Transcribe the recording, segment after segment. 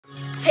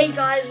Hey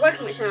guys,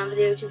 welcome to another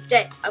video.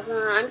 Today I've got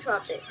an ITEMSHOP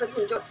update. Hope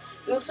you enjoy.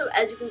 And also,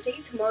 as you can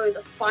see, tomorrow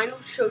the final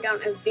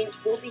showdown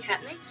event will be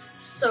happening.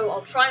 So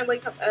I'll try and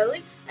wake up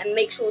early and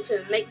make sure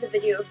to make the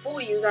video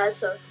for you guys.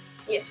 So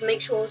yes,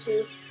 make sure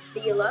to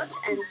be alert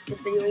and the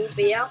video will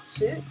be out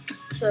soon.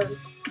 So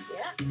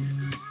yeah.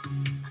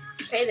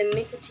 Okay, the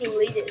Mecha team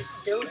leader is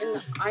still in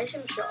the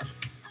item shop.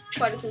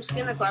 Quite a cool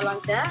skin, I quite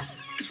like that.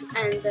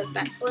 And the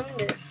back bling,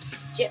 the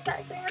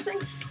jetpack thing, I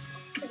think.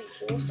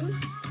 Pretty awesome.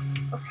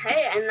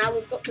 Okay, and now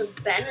we've got the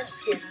banner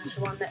skins,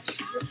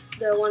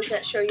 the ones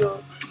that show your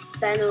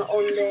banner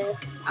on their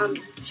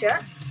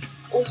shirt.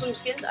 Awesome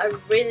skins, I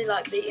really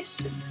like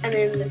these. And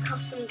then the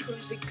custom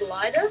cruiser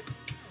glider,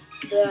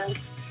 and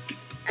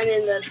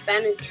then the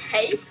banner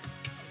cape,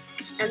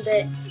 and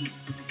the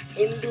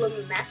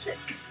emblematic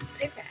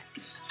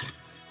pickaxe.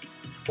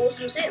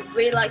 Awesome set,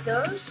 really like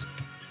those.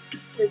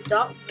 The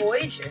Dark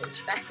Voyager is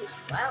back as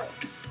well.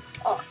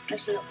 Oh,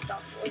 actually not the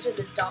Dark Voyager,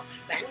 the Dark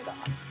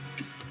Vanguard.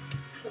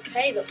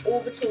 Okay, the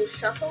orbital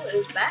shuttle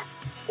is back.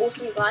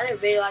 Awesome glider,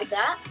 really like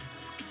that.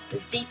 The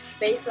deep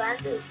space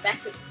lander is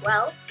back as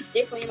well.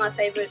 Definitely my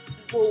favorite,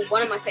 well,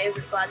 one of my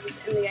favorite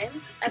gliders in the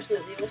game.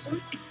 Absolutely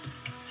awesome.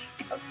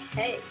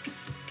 Okay,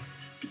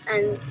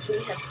 and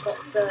we have got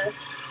the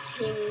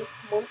Team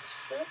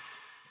Monster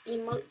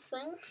emote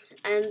thing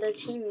and the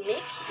Team Mech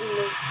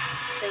emote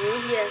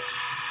thingy here.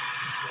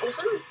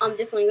 Awesome. I'm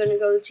definitely going to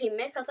go with Team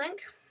Mech, I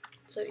think.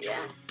 So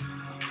yeah.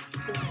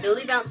 The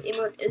Billy Bounce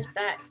emote is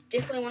back.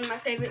 Definitely one of my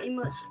favorite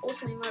emotes.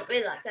 Awesome emote,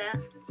 really like that.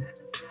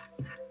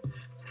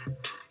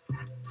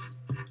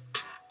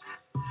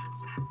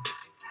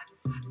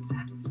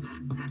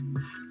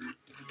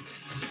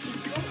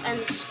 And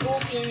the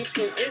Scorpion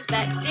skin is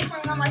back.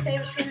 Definitely not my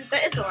favorite skin, but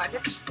it's alright.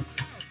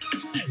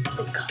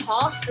 The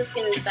Caster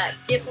skin is back.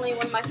 Definitely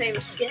one of my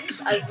favorite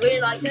skins. I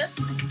really like this.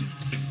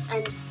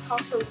 And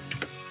part of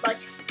like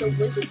the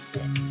wizard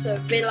set. So I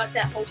really like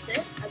that whole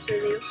set.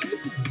 Absolutely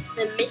awesome.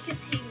 The Mecha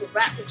Team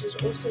Rat, which has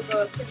also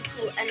got a pretty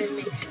cool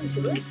animation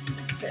to it.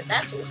 So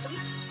that's awesome.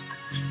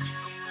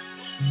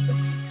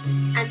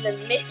 And the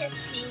Mecha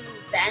Team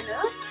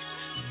banner.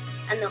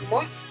 And the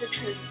Monster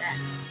Team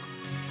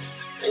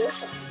banner.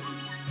 Awesome.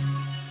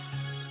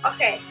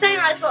 Okay, thank you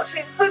guys for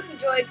watching. Hope you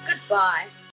enjoyed. Goodbye.